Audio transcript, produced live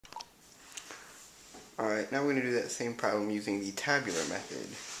Alright, now we're going to do that same problem using the tabular method.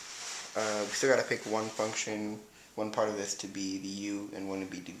 We still got to pick one function, one part of this to be the u and one to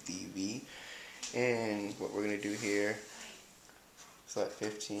be the v. And what we're going to do here is let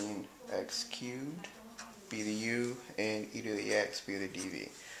 15x cubed be the u and e to the x be the dv.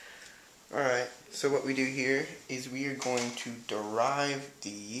 Alright, so what we do here is we are going to derive the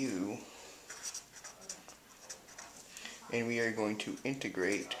u and we are going to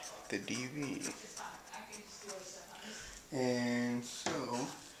integrate the dv. And so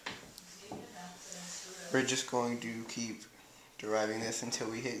we're just going to keep deriving this until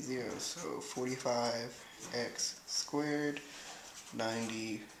we hit 0. So 45x squared,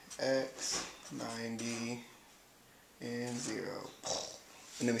 90x, 90, and 0.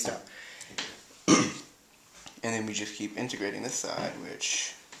 And then we stop. And then we just keep integrating this side,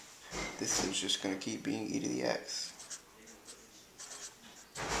 which this is just going to keep being e to the x.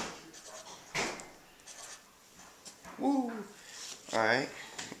 Woo! Alright,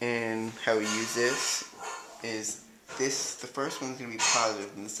 and how we use this is the first one's going to be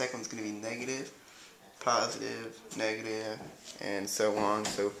positive, and the second one's going to be negative, positive, negative, and so on and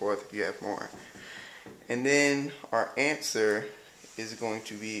so forth if you have more. And then our answer is going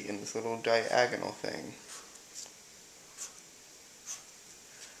to be in this little diagonal thing.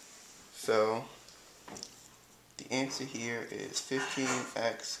 So the answer here is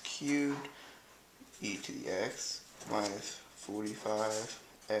 15x cubed e to the x minus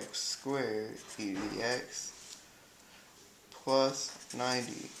 45x squared e to the x plus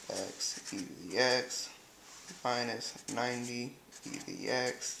 90x e to the x minus 90 e to the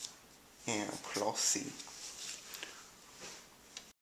x and plus c.